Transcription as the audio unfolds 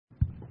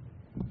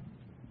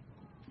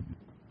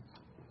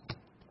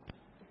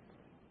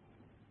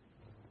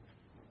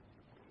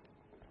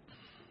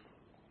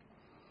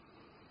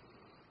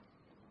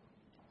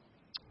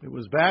It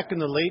was back in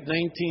the late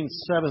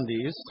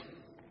 1970s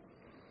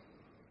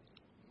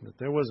that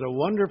there was a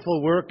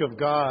wonderful work of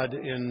God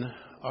in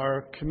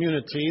our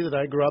community that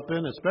I grew up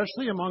in,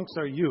 especially amongst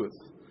our youth.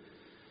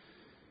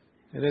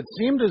 And it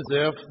seemed as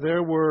if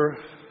there were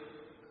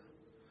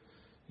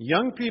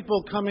young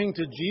people coming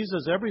to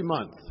Jesus every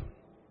month.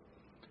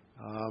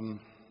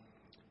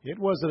 It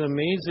was an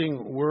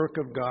amazing work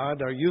of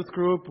God. Our youth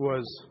group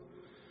was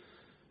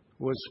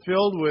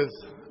filled with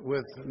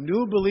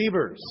new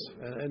believers,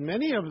 and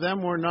many of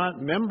them were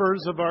not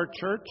members of our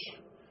church.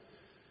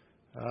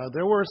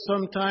 There were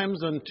some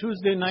times on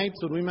Tuesday nights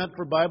when we met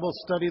for Bible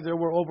study, there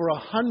were over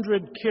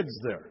 100 kids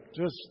there.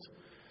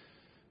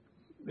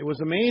 It was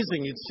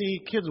amazing. You'd see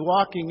kids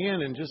walking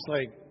in and just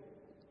like,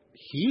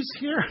 he's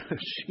here?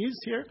 She's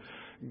here?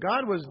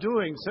 God was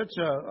doing such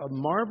a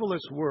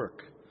marvelous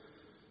work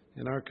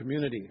in our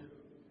community.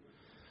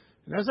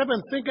 And as I've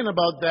been thinking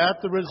about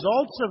that, the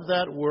results of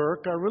that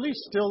work are really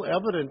still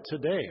evident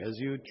today as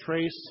you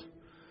trace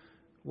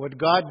what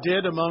God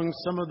did among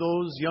some of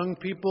those young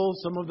people.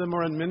 Some of them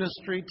are in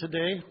ministry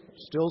today,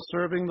 still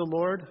serving the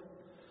Lord.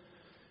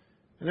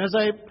 And as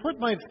I put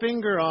my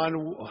finger on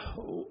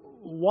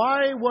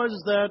why was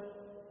that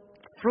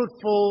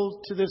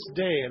fruitful to this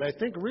day, and I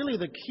think really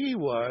the key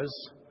was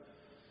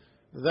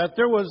that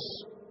there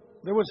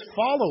was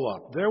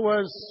follow-up. There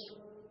was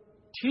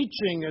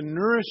teaching and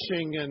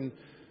nourishing and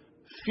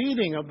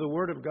feeding of the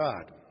Word of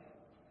God.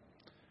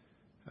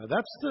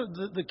 That's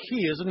the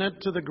key, isn't it,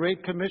 to the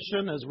Great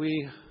Commission as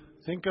we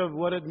think of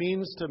what it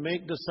means to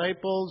make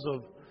disciples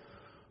of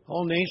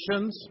all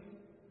nations,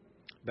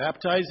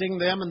 baptizing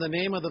them in the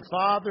name of the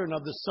Father and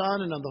of the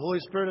Son and of the Holy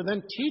Spirit, and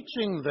then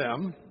teaching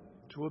them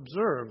to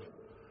observe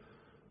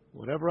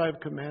whatever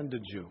I've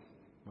commanded you.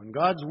 When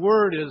God's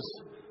Word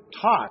is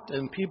taught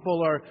and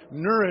people are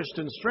nourished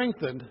and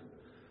strengthened,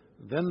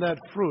 then that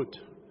fruit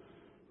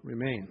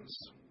remains.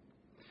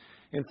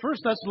 In 1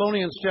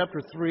 Thessalonians chapter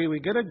 3,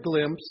 we get a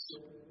glimpse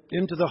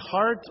into the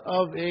heart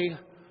of a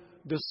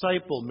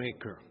disciple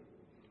maker.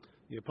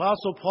 The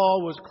Apostle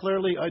Paul was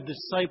clearly a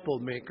disciple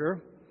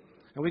maker.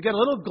 And we get a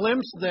little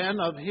glimpse then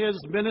of his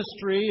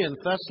ministry in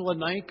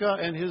Thessalonica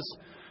and his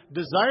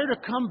desire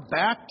to come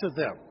back to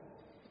them,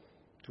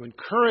 to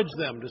encourage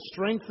them, to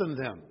strengthen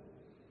them,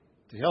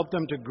 to help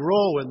them to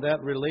grow in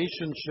that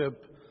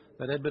relationship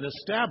that had been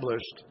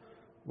established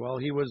while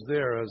he was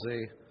there as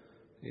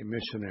a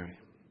missionary.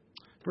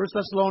 1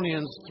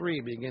 Thessalonians 3,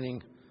 beginning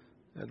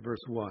at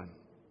verse 1.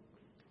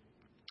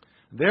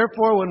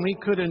 Therefore, when we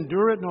could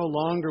endure it no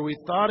longer, we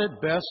thought it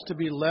best to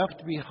be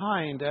left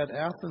behind at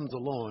Athens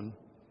alone.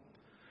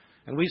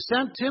 And we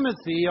sent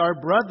Timothy, our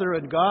brother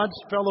and God's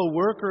fellow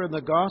worker in the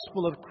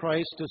gospel of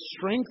Christ, to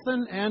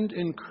strengthen and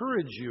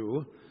encourage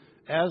you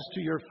as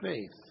to your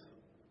faith,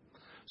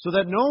 so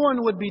that no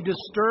one would be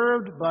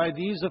disturbed by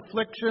these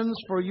afflictions,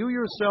 for you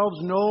yourselves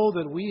know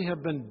that we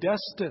have been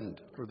destined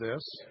for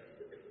this.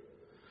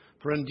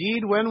 For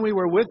indeed, when we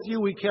were with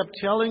you, we kept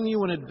telling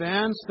you in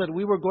advance that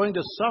we were going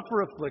to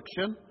suffer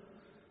affliction,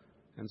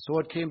 and so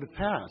it came to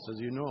pass,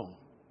 as you know.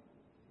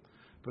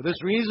 For this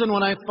reason,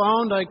 when I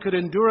found I could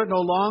endure it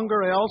no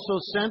longer, I also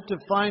sent to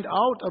find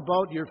out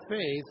about your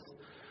faith,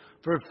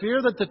 for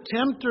fear that the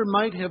tempter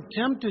might have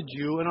tempted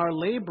you, and our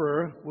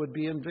labor would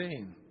be in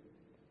vain.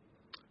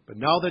 But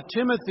now that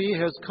Timothy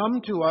has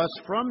come to us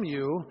from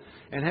you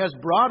and has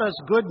brought us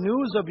good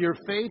news of your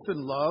faith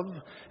and love,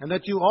 and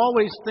that you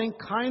always think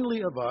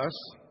kindly of us,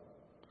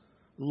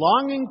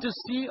 longing to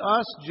see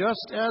us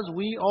just as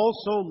we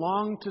also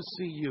long to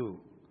see you.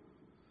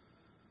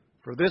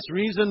 For this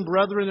reason,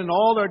 brethren, in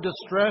all our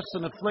distress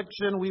and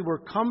affliction, we were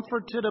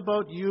comforted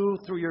about you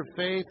through your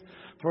faith.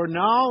 For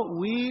now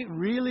we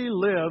really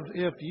live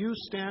if you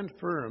stand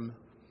firm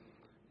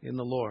in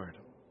the Lord.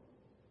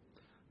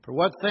 For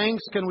what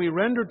thanks can we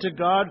render to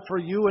God for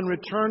you in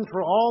return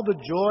for all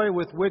the joy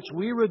with which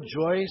we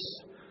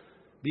rejoice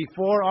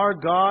before our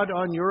God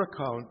on your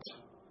account,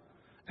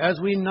 as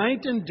we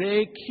night and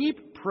day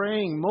keep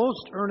praying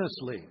most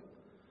earnestly,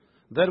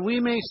 that we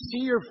may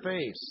see your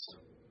face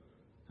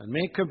and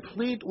may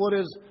complete what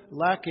is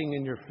lacking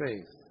in your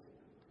faith.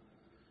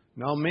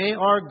 Now may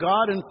our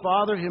God and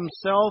Father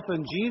himself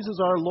and Jesus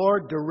our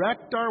Lord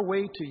direct our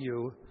way to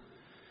you,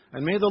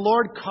 and may the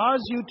Lord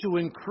cause you to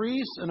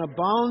increase and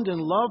abound in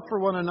love for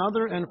one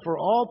another and for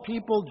all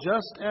people,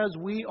 just as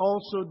we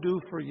also do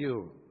for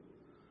you,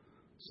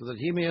 so that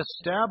he may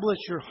establish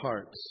your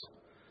hearts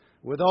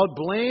without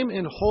blame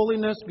in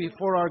holiness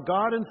before our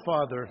God and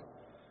Father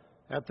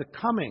at the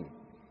coming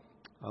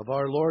of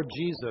our Lord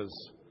Jesus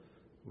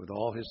with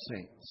all his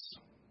saints.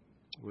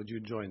 Would you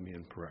join me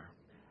in prayer?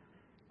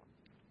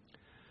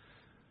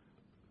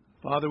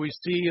 Father, we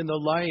see in the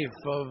life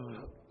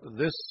of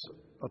this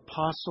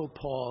Apostle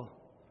Paul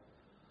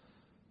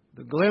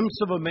the glimpse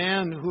of a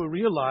man who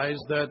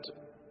realized that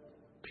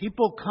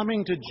people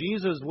coming to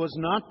Jesus was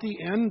not the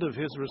end of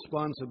his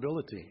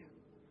responsibility,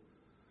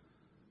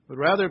 but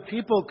rather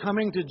people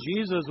coming to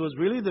Jesus was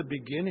really the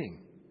beginning.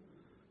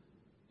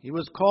 He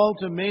was called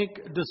to make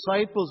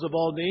disciples of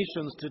all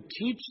nations, to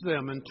teach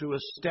them and to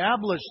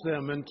establish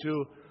them and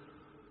to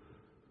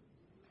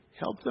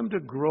Help them to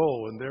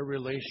grow in their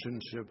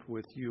relationship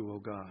with you, O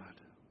God.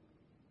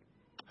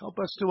 Help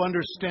us to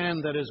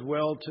understand that as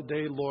well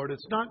today, Lord.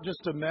 It's not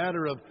just a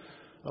matter of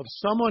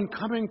someone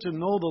coming to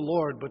know the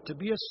Lord, but to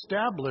be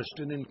established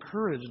and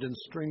encouraged and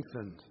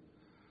strengthened.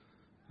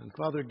 And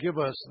Father, give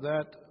us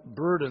that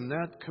burden,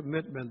 that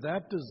commitment,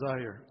 that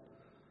desire,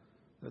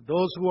 that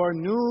those who are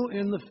new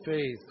in the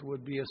faith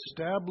would be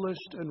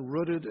established and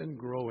rooted and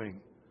growing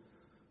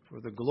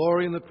for the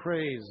glory and the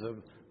praise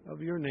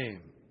of your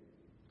name.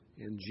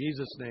 In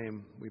Jesus'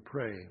 name we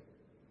pray.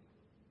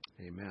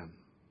 Amen.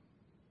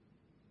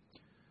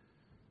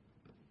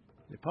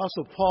 The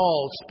Apostle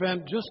Paul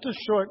spent just a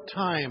short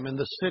time in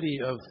the city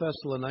of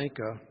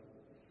Thessalonica.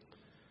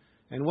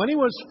 And when he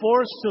was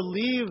forced to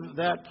leave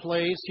that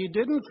place, he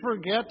didn't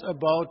forget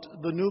about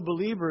the new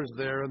believers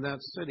there in that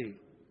city.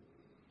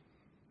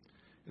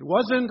 It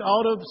wasn't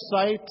out of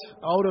sight,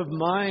 out of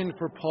mind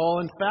for Paul.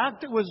 In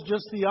fact, it was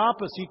just the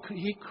opposite.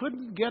 He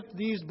couldn't get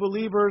these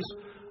believers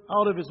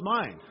out of his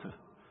mind.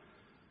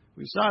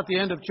 We saw at the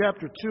end of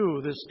chapter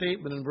 2 this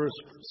statement in verse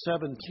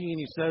 17.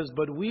 He says,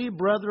 "But we,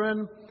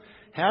 brethren,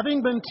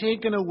 having been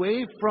taken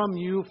away from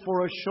you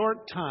for a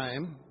short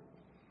time,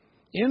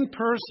 in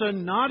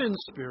person, not in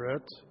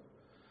spirit,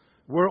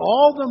 were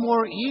all the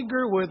more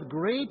eager with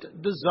great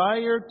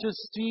desire to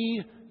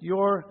see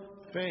your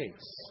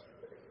face."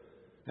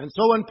 And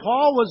so when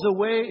Paul was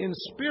away in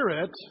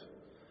spirit,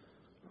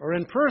 or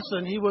in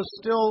person, he was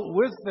still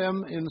with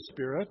them in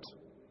spirit.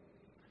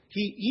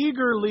 He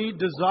eagerly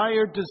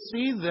desired to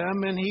see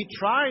them, and he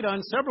tried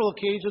on several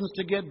occasions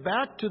to get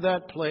back to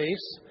that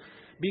place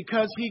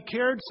because he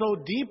cared so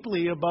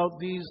deeply about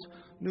these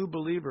new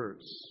believers.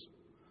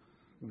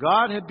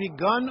 God had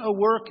begun a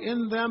work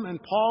in them,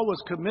 and Paul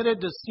was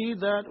committed to see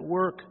that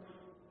work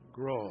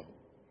grow.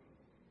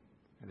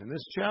 And in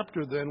this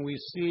chapter, then, we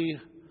see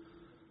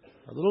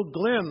a little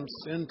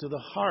glimpse into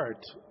the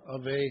heart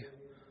of a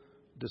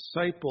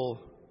disciple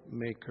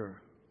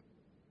maker.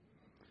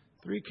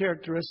 Three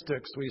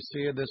characteristics we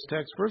see in this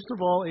text. First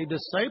of all, a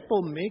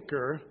disciple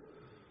maker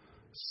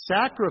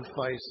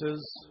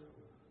sacrifices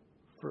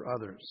for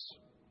others.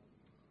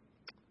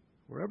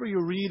 Wherever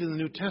you read in the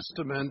New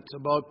Testament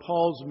about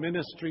Paul's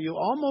ministry, you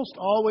almost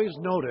always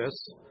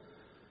notice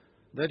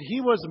that he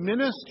was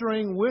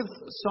ministering with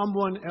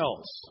someone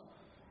else.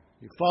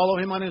 You follow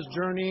him on his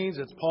journeys,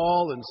 it's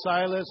Paul and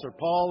Silas, or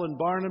Paul and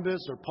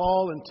Barnabas, or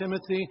Paul and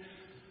Timothy.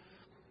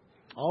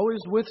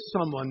 Always with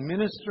someone,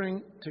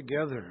 ministering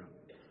together.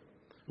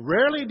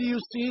 Rarely do you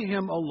see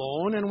him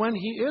alone, and when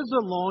he is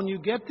alone, you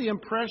get the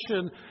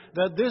impression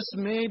that this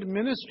made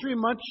ministry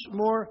much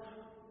more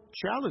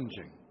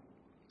challenging.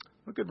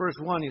 Look at verse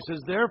 1. He says,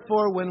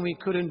 "Therefore, when we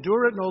could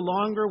endure it no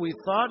longer, we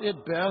thought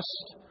it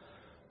best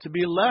to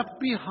be left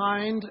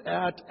behind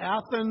at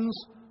Athens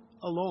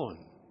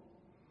alone.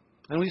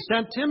 And we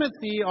sent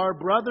Timothy, our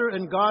brother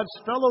and God's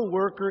fellow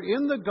worker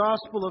in the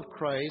gospel of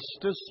Christ,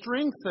 to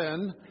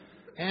strengthen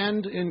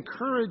and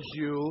encourage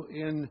you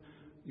in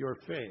your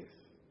faith."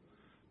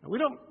 Now, we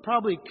don't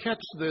probably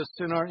catch this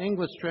in our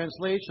English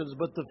translations,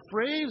 but the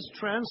phrase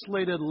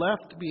translated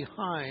 "left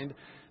behind"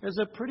 is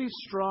a pretty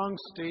strong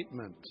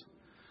statement.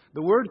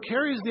 The word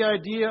carries the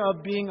idea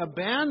of being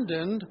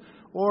abandoned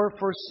or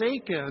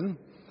forsaken,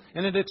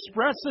 and it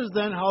expresses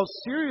then how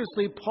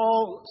seriously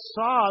Paul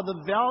saw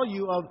the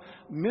value of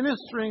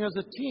ministering as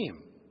a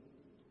team.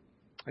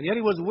 And yet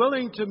he was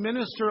willing to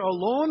minister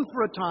alone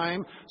for a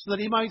time so that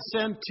he might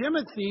send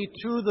Timothy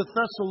to the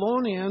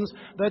Thessalonians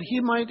that he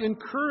might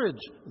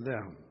encourage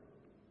them.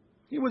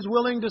 He was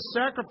willing to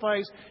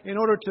sacrifice in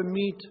order to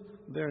meet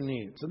their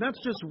needs. And that's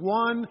just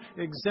one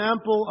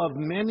example of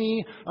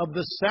many of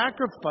the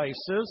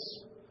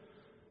sacrifices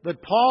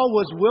that Paul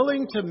was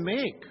willing to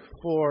make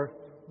for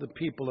the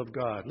people of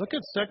God. Look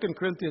at 2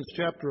 Corinthians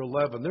chapter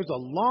 11. There's a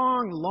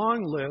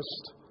long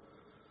list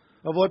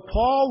of what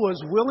Paul was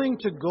willing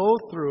to go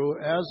through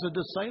as a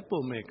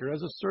disciple maker,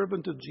 as a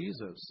servant of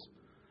Jesus.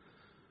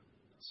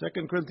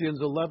 2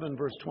 Corinthians 11,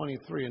 verse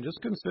 23. And just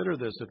consider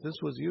this, if this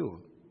was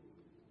you.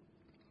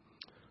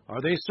 "Are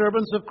they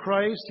servants of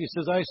Christ?" He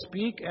says, "I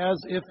speak as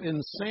if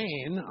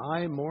insane,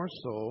 I more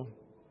so.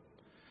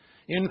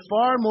 In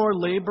far more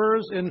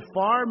labors, in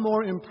far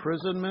more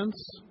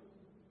imprisonments,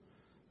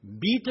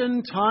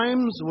 beaten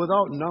times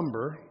without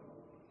number,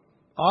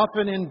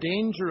 often in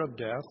danger of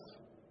death.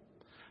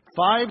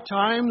 5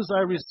 times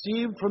I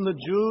received from the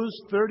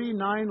Jews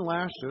 39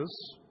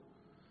 lashes.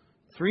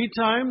 3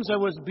 times I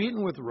was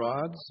beaten with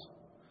rods.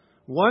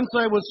 Once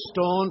I was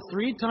stoned.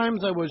 3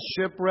 times I was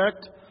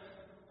shipwrecked.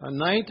 A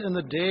night and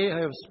the day I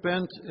have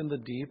spent in the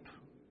deep.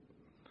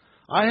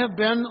 I have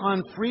been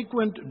on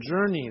frequent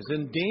journeys,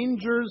 in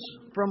dangers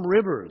from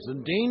rivers,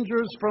 in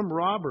dangers from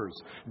robbers,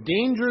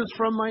 dangers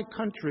from my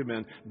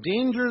countrymen,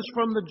 dangers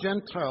from the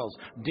Gentiles,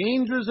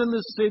 dangers in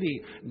the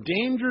city,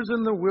 dangers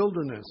in the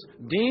wilderness,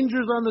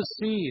 dangers on the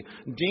sea,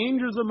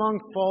 dangers among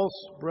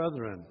false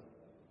brethren.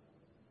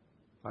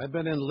 I've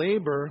been in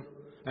labor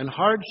and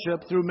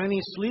hardship through many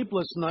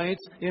sleepless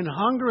nights, in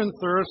hunger and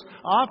thirst,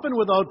 often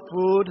without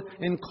food,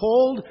 in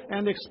cold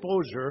and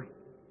exposure.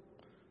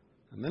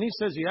 And then he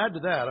says, you add to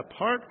that,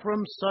 apart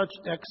from such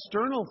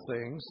external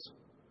things,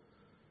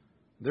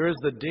 there is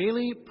the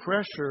daily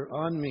pressure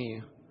on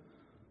me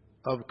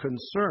of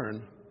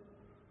concern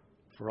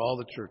for all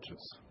the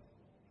churches.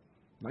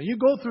 Now you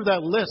go through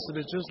that list and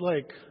it's just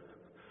like,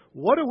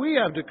 what do we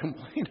have to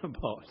complain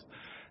about?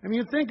 I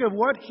mean, you think of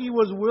what he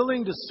was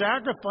willing to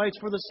sacrifice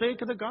for the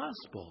sake of the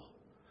gospel,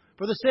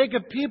 for the sake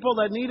of people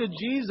that needed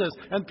Jesus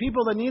and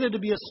people that needed to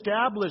be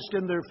established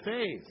in their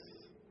faith.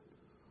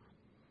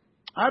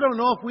 I don't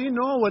know if we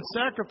know what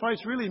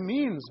sacrifice really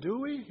means, do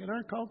we, in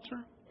our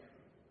culture?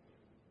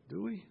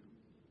 Do we?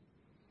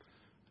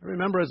 I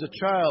remember as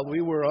a child,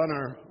 we were on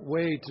our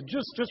way to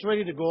just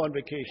ready to go on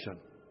vacation.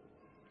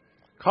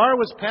 Car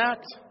was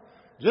packed.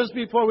 Just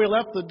before we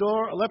left the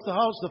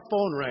house, the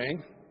phone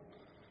rang.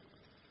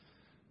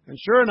 And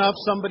sure enough,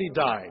 somebody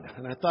died.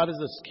 And I thought as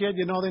a kid,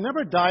 they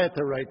never die at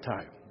the right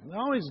time. They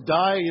always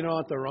die,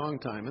 at the wrong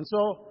time. And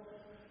so,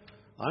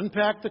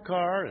 unpacked the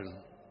car and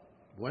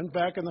went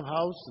back in the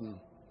house and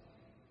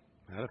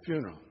had a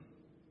funeral.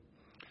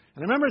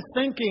 And I remember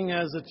thinking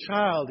as a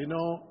child,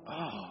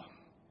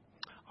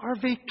 our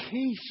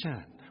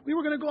vacation. We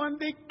were going to go on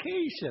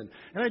vacation.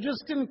 And I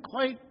just didn't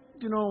quite,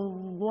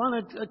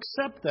 want to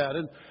accept that.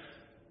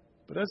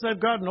 But as I've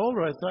gotten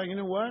older, I thought, you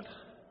know what?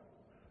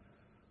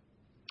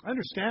 I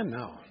understand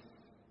now.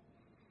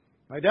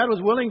 My dad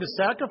was willing to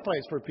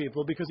sacrifice for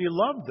people because he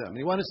loved them.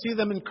 He wanted to see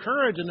them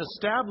encouraged and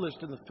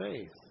established in the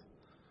faith.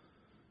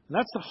 And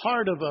that's the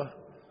heart of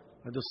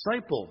a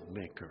disciple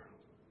maker,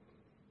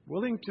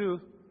 willing to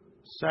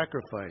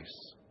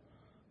sacrifice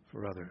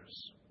for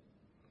others.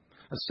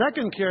 A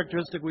second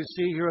characteristic we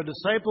see here, a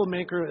disciple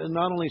maker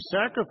not only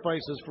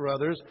sacrifices for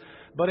others,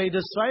 but a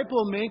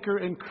disciple maker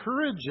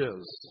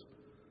encourages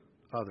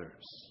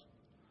others.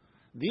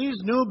 These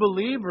new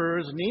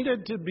believers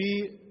needed to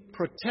be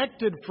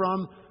protected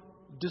from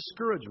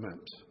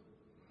discouragement,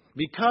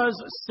 because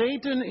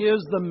Satan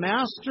is the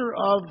master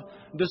of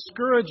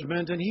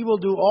discouragement, and he will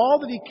do all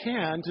that he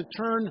can to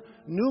turn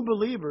new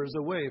believers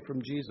away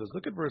from Jesus.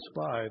 Look at verse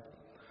 5.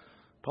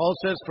 Paul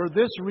says, "For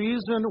this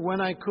reason, when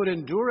I could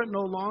endure it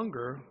no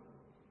longer,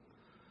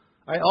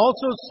 I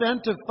also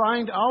sent to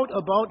find out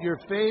about your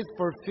faith,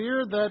 for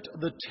fear that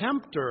the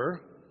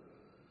tempter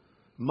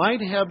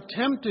might have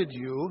tempted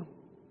you,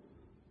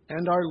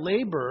 and our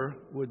labor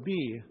would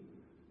be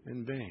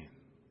in vain."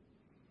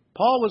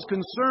 Paul was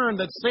concerned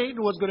that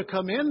Satan was going to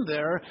come in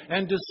there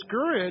and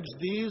discourage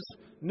these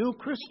new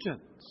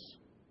Christians.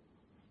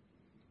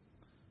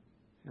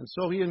 And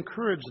so he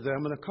encouraged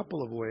them in a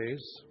couple of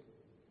ways.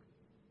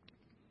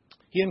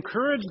 He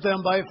encouraged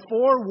them by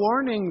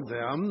forewarning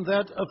them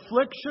that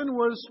affliction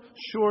was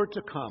sure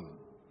to come.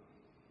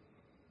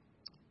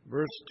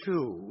 Verse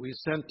 2, "We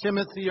sent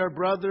Timothy, our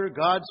brother,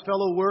 God's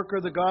fellow worker,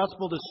 the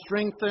gospel, to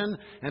strengthen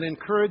and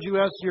encourage you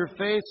as to your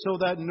faith, so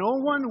that no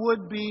one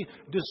would be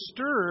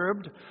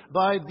disturbed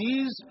by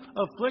these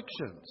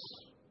afflictions.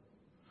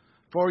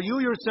 For you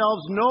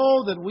yourselves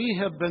know that we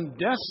have been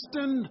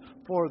destined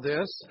for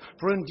this.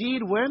 For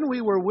indeed, when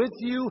we were with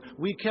you,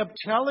 we kept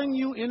telling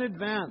you in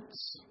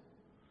advance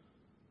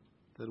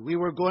that we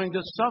were going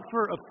to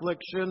suffer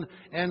affliction,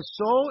 and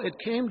so it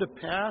came to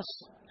pass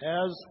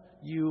as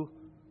you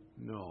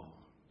know."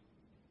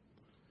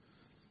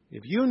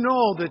 If you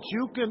know that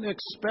you can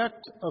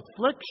expect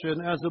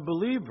affliction as a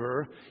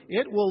believer,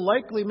 it will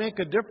likely make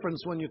a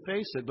difference when you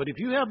face it. But if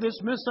you have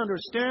this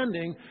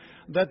misunderstanding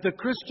that the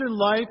Christian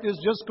life is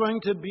just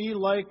going to be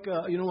like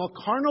a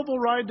carnival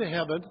ride to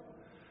heaven,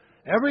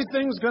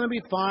 everything's going to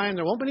be fine,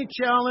 there won't be any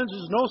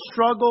challenges, no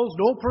struggles,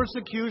 no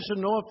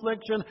persecution, no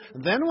affliction,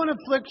 then when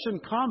affliction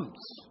comes,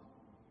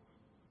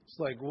 it's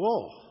like,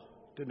 whoa,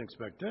 didn't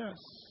expect this.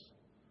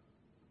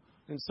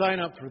 And sign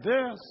up for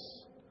this.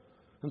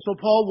 And so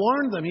Paul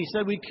warned them. He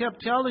said, we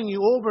kept telling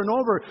you over and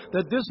over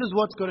that this is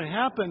what's going to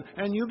happen,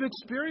 and you've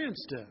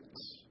experienced it.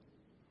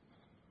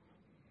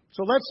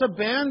 So let's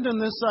abandon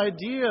this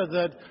idea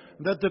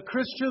that the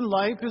Christian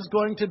life is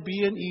going to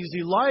be an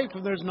easy life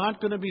and there's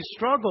not going to be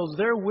struggles.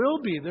 There will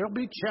be. There will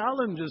be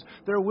challenges.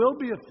 There will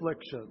be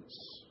afflictions.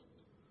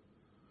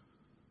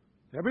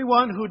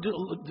 Everyone who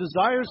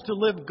desires to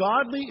live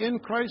godly in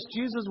Christ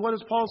Jesus, what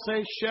does Paul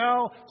say?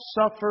 Shall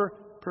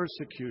suffer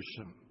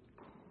persecution.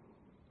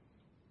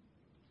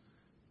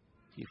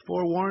 He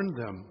forewarned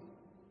them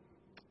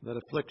that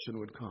affliction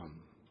would come.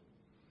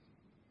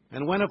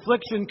 And when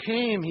affliction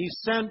came, he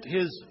sent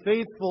his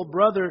faithful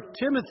brother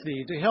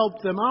Timothy to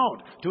help them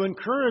out, to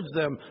encourage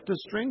them, to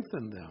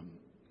strengthen them.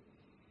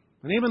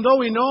 And even though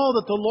we know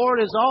that the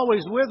Lord is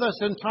always with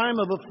us in time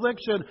of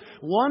affliction,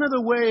 one of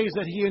the ways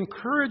that he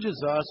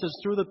encourages us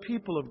is through the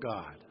people of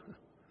God.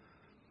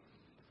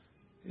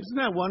 Isn't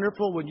that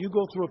wonderful when you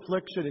go through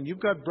affliction and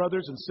you've got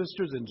brothers and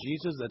sisters in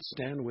Jesus that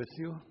stand with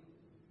you,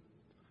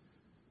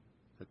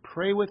 that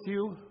pray with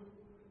you,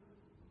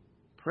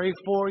 pray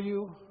for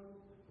you,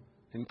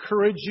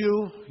 encourage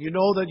you. You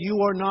know that you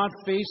are not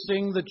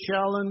facing the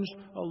challenge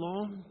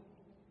alone.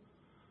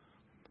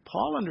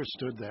 Paul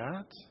understood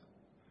that.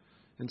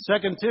 In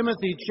 2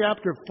 Timothy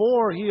chapter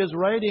 4, he is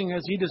writing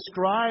as he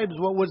describes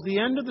what was the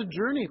end of the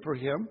journey for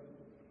him.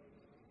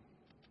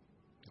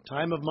 The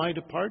time of my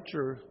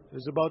departure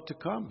is about to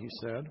come, he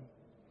said.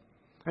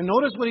 And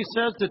notice what he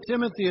says to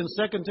Timothy in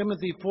 2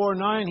 Timothy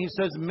 4:9. He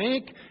says,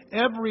 make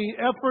every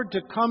effort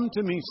to come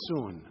to me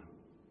soon.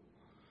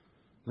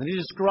 Then he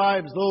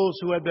describes those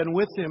who had been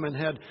with him and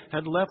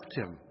had left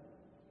him.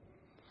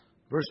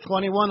 Verse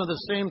 21 of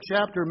the same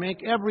chapter,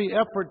 make every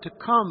effort to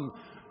come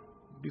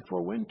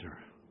before winter.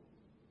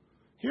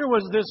 Here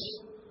was this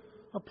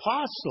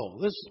apostle,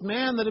 this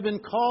man that had been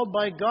called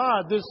by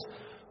God, this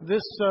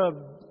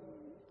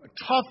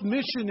tough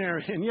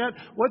missionary. And yet,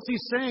 what's he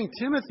saying?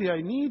 Timothy,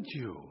 I need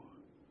you.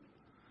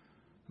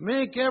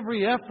 Make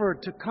every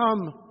effort to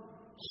come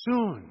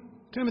soon.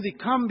 Timothy,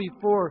 come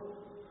before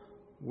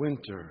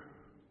winter.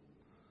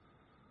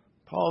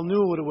 Paul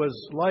knew what it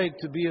was like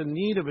to be in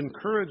need of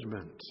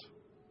encouragement.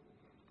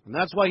 And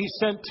that's why he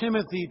sent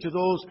Timothy to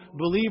those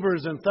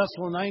believers in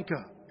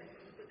Thessalonica,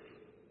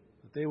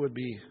 that they would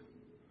be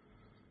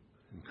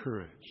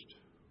encouraged.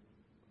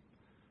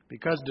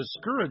 Because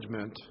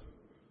discouragement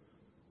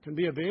can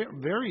be a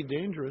very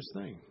dangerous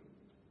thing.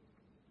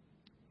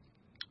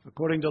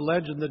 According to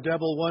legend, the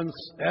devil once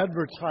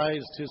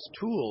advertised his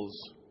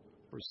tools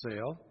for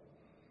sale.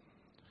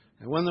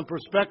 And when the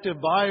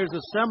prospective buyers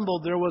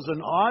assembled, there was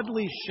an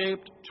oddly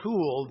shaped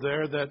tool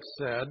there that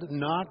said,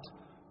 not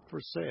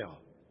for sale.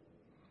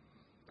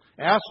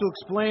 Asked to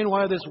explain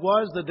why this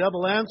was, the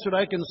devil answered,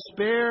 I can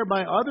spare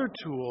my other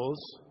tools,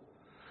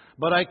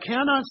 but I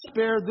cannot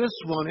spare this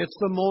one. It's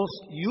the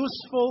most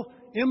useful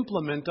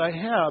implement I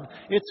have.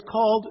 It's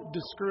called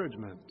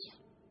discouragement.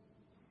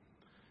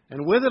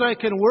 And with it I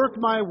can work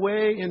my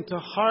way into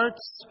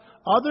hearts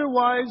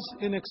otherwise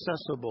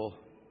inaccessible.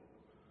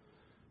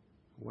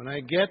 When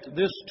I get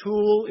this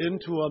tool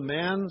into a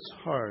man's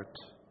heart,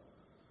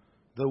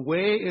 the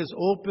way is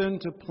open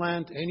to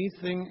plant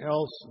anything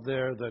else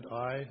there that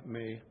I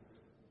may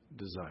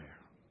desire.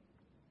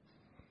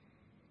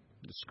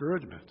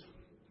 Discouragement.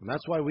 And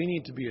that's why we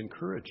need to be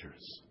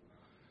encouragers.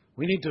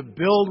 We need to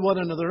build one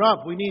another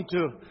up. We need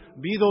to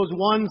be those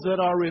ones that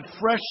are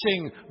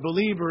refreshing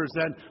believers,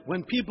 that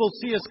when people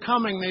see us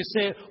coming, they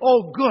say,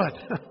 oh,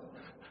 good,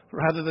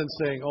 rather than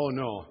saying, oh,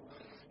 no,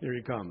 here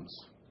he comes.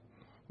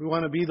 We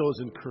want to be those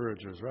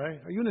encouragers, right?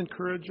 Are you an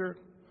encourager?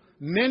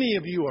 Many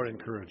of you are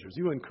encouragers.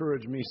 You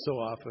encourage me so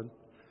often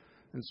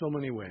in so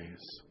many ways.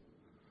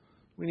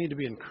 We need to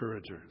be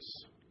encouragers.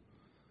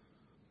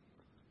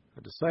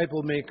 A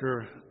disciple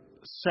maker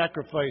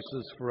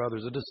sacrifices for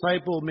others. A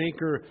disciple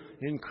maker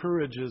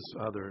encourages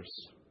others.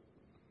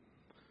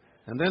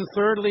 And then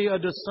thirdly, a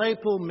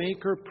disciple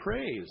maker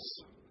prays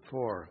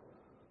for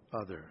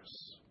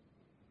others.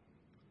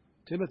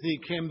 Timothy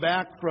came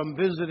back from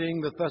visiting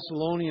the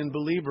Thessalonian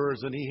believers,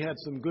 and he had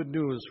some good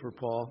news for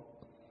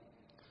Paul.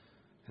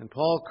 And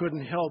Paul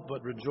couldn't help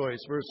but rejoice.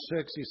 Verse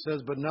 6, he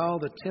says, but now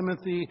that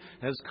Timothy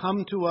has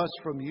come to us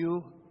from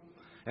you,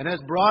 and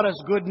has brought us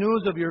good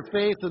news of your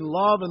faith and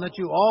love, and that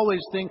you always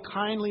think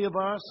kindly of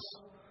us,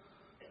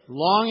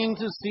 longing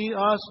to see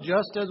us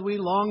just as we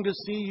long to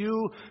see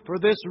you. For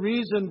this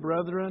reason,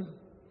 brethren,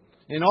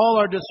 in all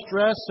our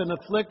distress and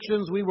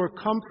afflictions, we were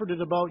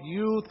comforted about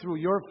you through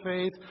your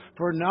faith.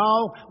 For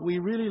now we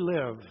really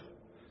live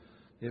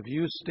if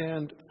you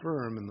stand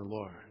firm in the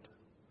Lord.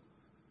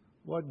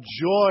 What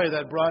joy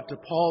that brought to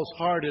Paul's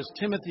heart as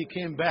Timothy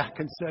came back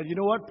and said, you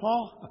know what,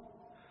 Paul?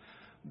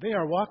 They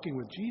are walking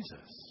with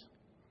Jesus.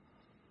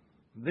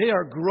 They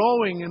are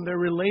growing in their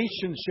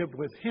relationship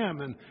with Him.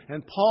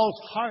 And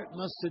Paul's heart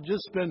must have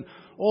just been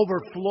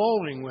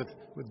overflowing with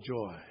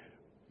joy.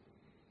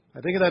 I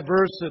think of that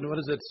verse in,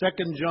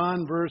 2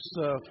 John verse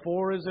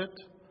 4, is it?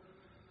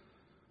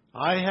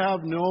 I have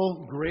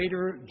no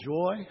greater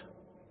joy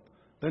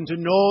than to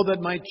know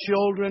that my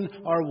children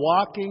are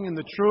walking in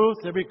the truth.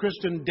 Every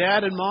Christian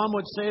dad and mom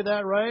would say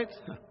that, right?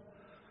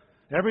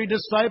 Every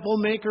disciple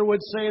maker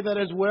would say that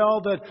as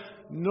well, that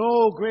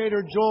no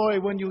greater joy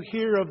when you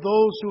hear of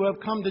those who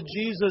have come to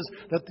Jesus,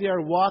 that they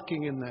are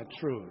walking in that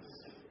truth,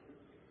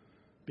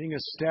 being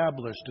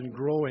established and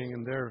growing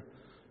in their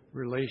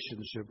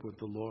relationship with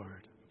the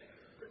Lord.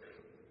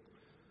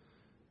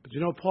 But you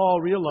know,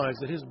 Paul realized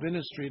that his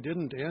ministry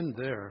didn't end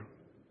there.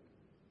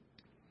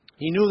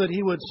 He knew that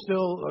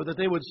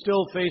they would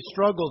still face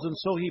struggles, and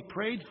so he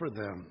prayed for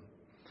them.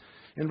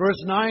 In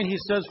verse 9, he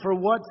says, for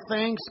what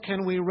thanks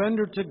can we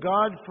render to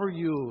God for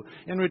you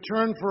in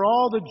return for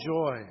all the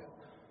joy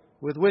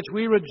with which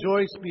we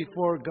rejoice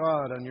before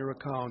God on your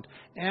account?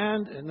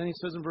 And then he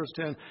says in verse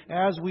 10,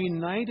 as we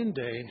night and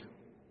day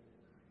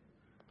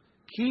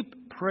keep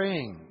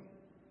praying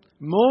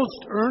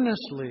most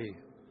earnestly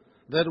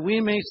that we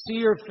may see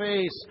your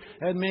face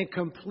and may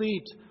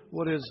complete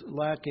what is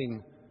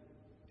lacking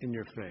in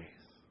your faith.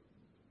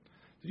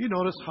 Did you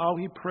notice how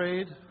he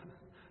prayed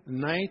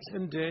night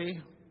and day?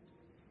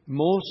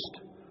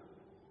 Most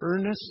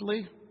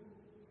earnestly.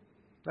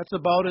 That's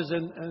about as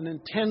an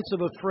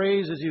intensive a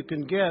phrase as you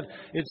can get.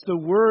 It's the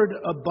word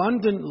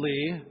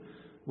abundantly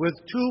with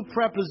two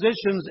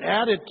prepositions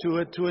added to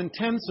it to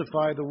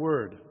intensify the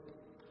word.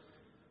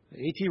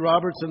 A.T.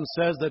 Robertson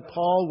says that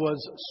Paul was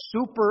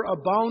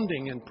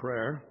superabounding in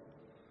prayer.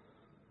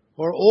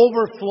 or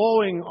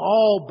overflowing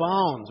all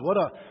bounds.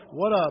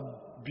 What a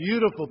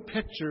beautiful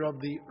picture of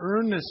the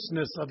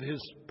earnestness of his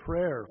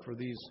prayer for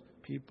these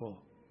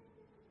people.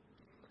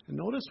 And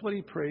notice what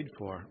he prayed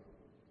for.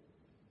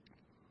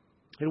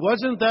 It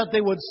wasn't that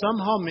they would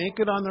somehow make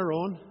it on their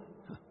own,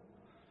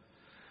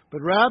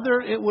 but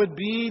rather it would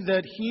be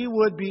that he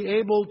would be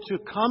able to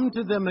come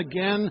to them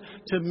again,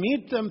 to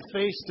meet them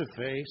face to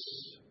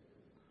face,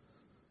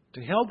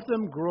 to help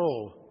them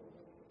grow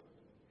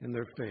in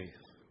their faith.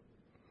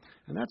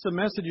 And that's a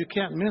message you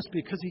can't miss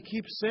because he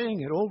keeps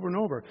saying it over and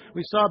over.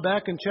 We saw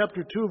back in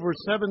chapter 2, verse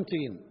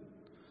 17.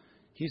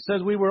 He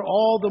says, we were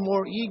all the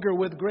more eager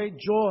with great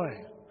joy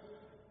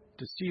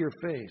to see your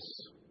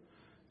face.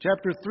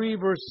 Chapter 3,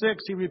 verse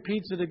 6, he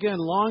repeats it again,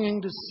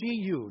 longing to see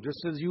you,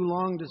 just as you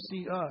long to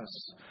see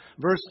us.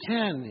 Verse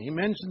 10, he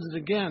mentions it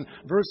again.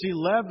 Verse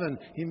 11,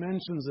 he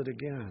mentions it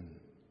again.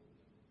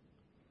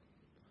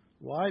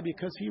 Why?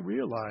 Because he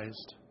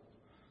realized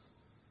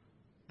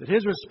that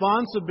his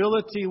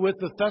responsibility with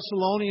the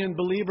Thessalonian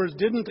believers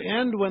didn't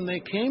end when they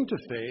came to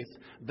faith.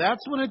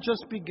 That's when it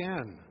just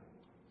began.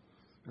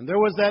 And there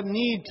was that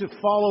need to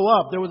follow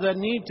up. There was that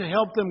need to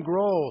help them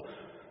grow.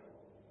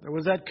 There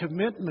was that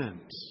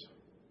commitment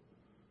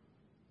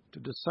to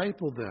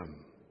disciple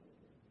them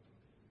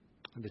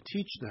and to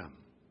teach them,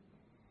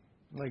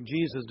 like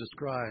Jesus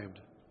described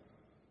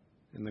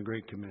in the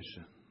Great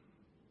Commission.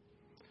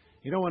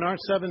 You know, when our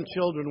 7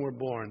 children were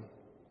born,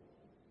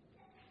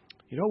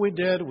 you know what we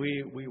did?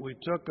 We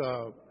took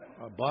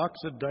a box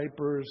of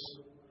diapers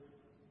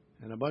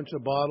and a bunch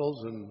of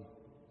bottles and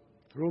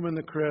threw them in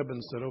the crib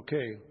and said,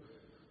 okay,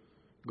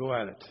 go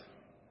at it.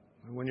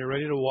 And when you're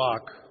ready to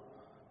walk,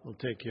 we'll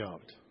take you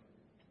out.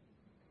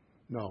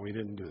 No, we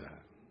didn't do that.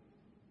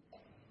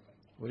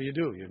 What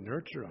do? You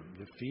nurture them.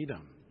 You feed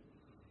them.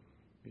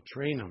 You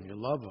train them. You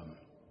love them.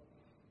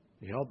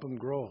 You help them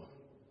grow.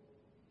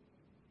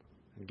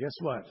 And guess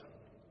what?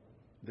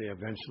 They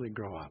eventually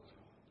grow up.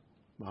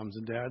 Moms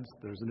and dads,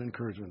 there's an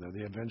encouragement there.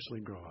 They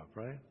eventually grow up,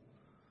 right?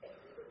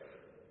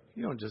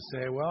 You don't just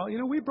say, well,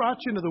 we brought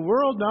you into the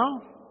world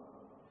now.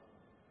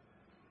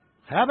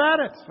 Have at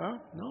it. Huh?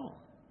 No.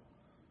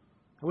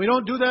 And we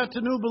don't do that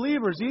to new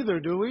believers either,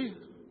 do we?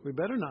 We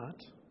better not.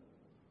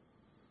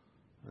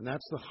 And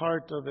that's the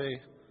heart of a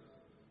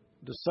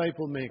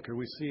disciple maker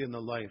we see in the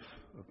life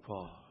of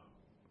Paul.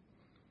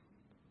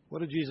 What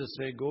did Jesus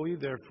say? Go ye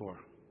therefore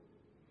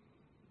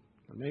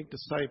and make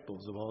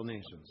disciples of all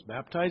nations,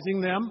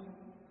 baptizing them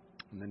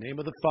in the name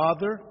of the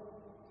Father,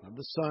 of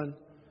the Son,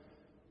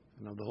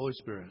 and of the Holy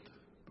Spirit.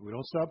 But we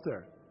don't stop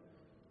there.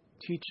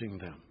 Teaching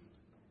them,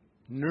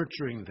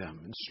 nurturing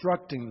them,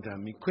 instructing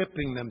them,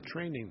 equipping them,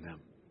 training them,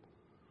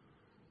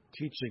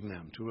 teaching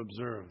them to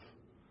observe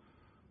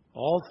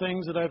all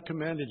things that I've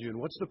commanded you. And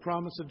what's the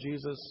promise of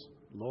Jesus?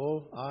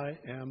 Lo, I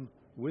am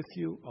with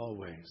you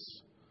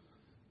always.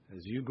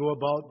 As you go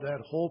about that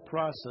whole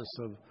process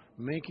of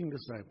making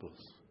disciples,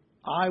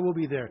 I will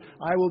be there.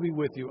 I will be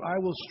with you. I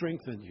will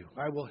strengthen you.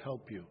 I will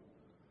help you.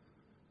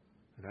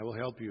 And I will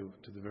help you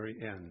to the very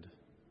end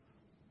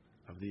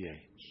of the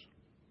age.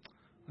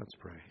 Let's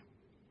pray.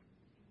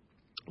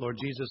 Lord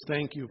Jesus,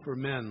 thank you for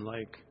men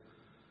like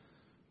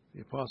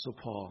the Apostle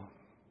Paul.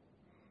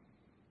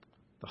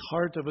 The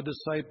heart of a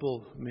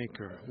disciple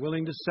maker,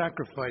 willing to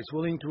sacrifice,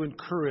 willing to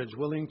encourage,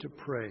 willing to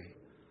pray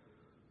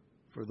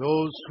for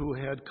those who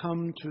had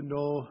come to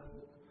know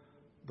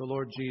the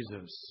Lord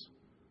Jesus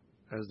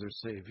as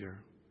their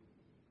Savior.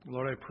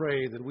 Lord, I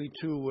pray that we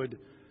too would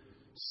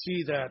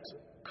see that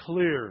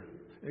clear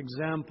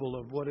example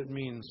of what it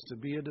means to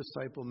be a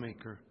disciple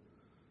maker.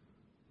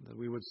 That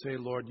we would say,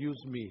 Lord,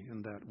 use me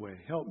in that way.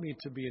 Help me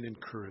to be an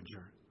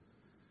encourager.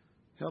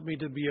 Help me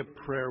to be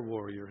a prayer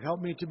warrior. Help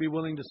me to be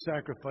willing to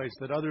sacrifice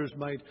that others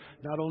might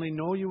not only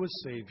know you as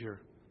Savior,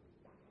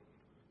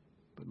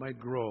 but might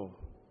grow,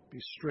 be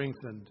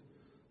strengthened,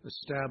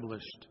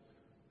 established,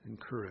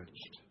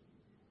 encouraged.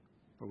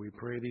 For we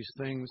pray these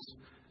things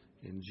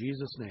in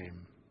Jesus'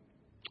 name.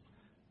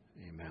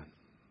 Amen.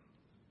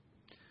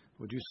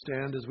 Would you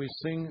stand as we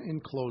sing in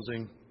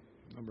closing?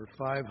 Number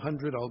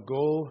 500, I'll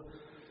go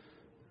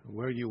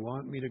where you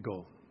want me to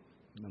go.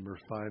 Number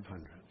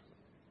 500.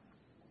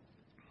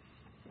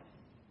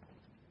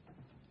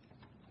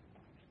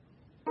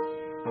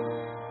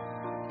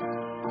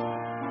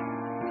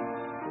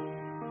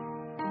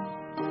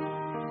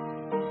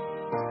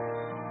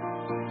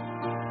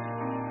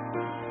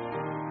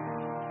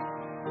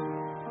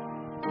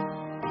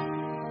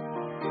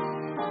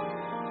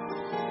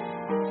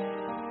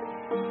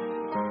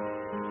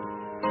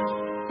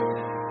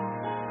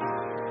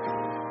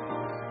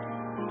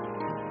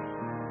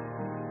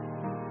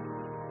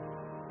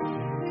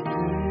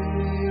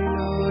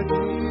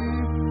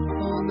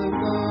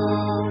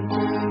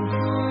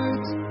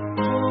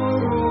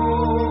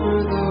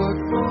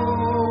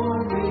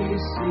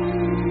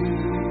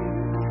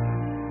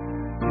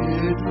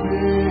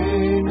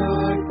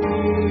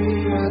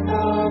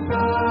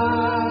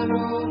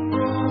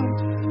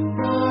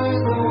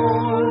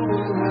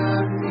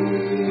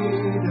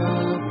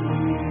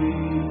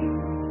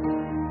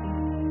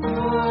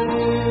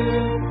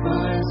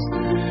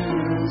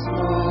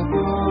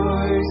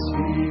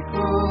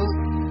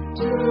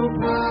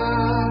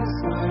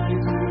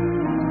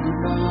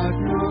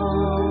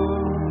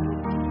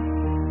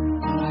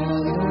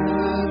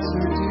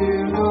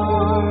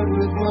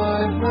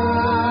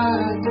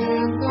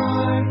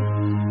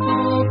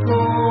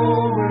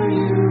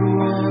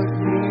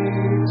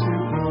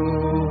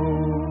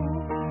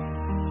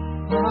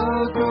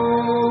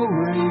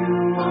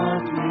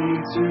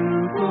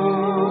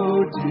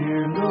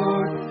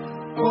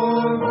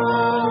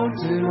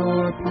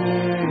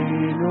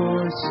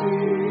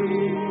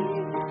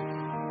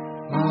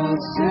 I'll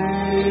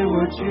say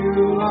what you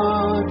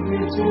want me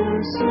to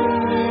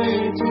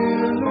say,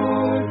 dear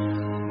Lord.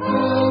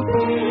 I'll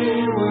be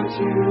what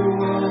you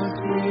want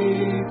me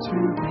to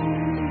be.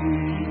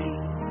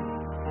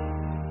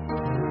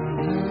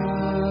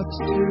 Perhaps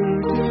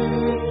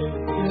today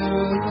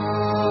there are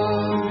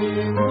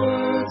loving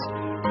words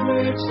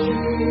which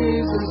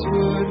Jesus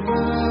would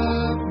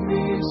have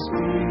me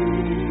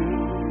speak.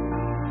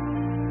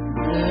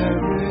 There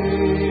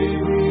may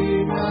be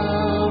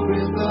now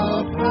in the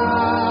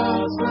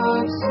paths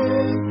of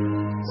sin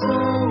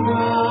some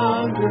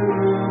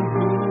wanderer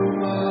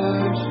whom I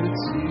should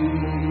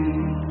see.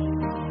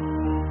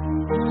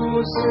 O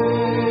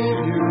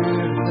Savior,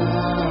 if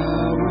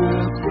thou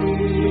wilt be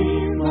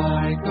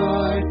my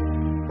guide,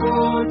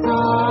 for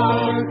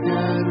dark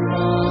and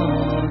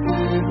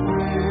rugged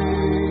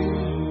way,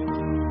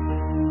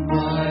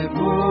 my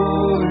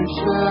voice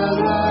shall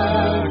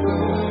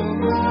echo,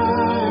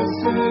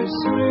 message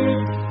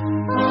sweet.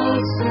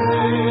 I'll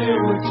say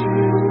what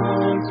you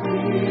want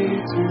me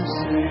to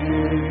say.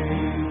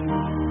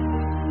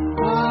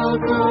 I'll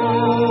go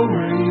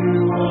where you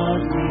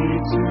want me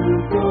to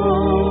go,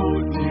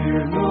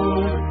 dear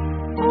Lord,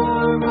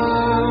 or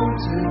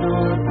mountain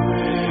or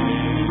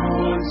plain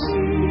or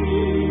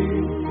sea.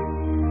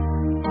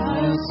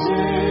 I'll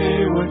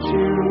say what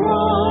you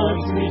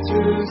want me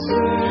to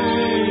say,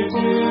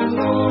 dear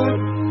Lord.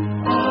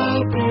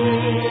 I'll be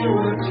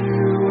what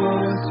you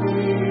want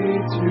me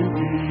to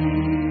be.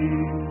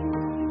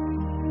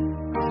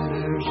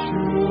 There's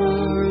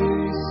surely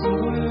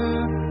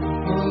somewhere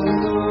a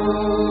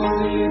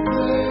lonely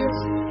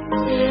place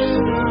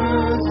in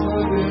earth's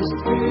harvest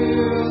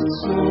field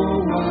so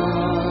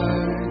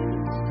wide,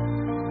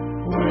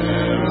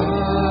 where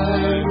I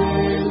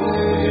may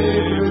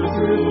labor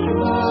through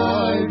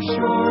life's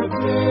short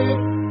day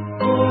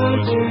for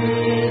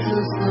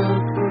Jesus the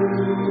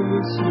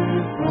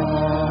crucified.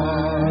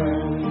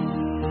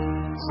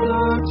 So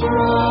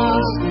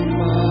trusting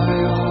my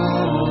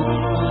all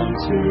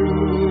unto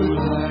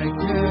thy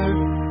care,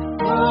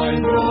 I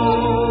know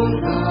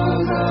thou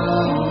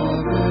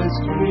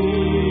lovest me.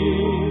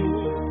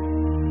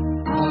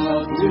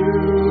 I'll do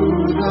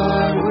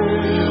thy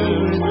will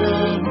with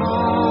an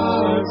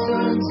heart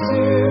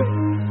sincere.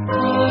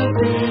 I'll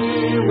be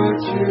what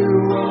you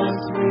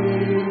want me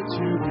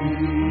to be.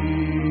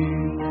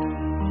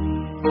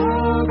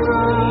 I'll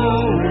go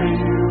where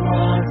you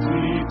want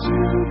me to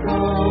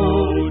go,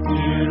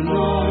 dear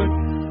Lord,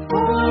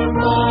 or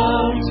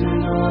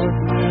mountain or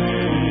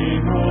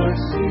plain or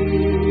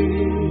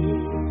sea.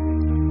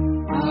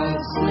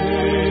 I'll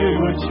say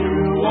what you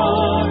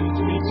want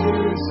me to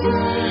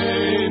say,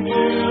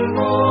 dear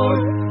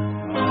Lord.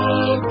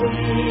 I'll be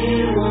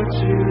what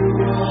you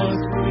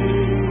want me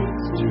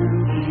to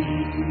be.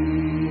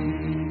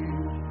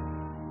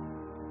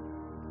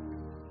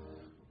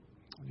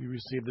 You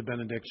receive the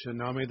benediction.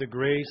 Now may the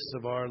grace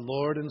of our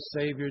Lord and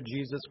Savior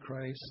Jesus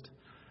Christ,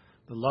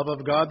 the love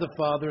of God the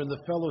Father, and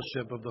the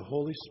fellowship of the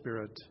Holy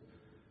Spirit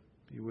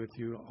be with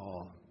you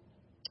all.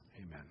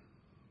 Amen.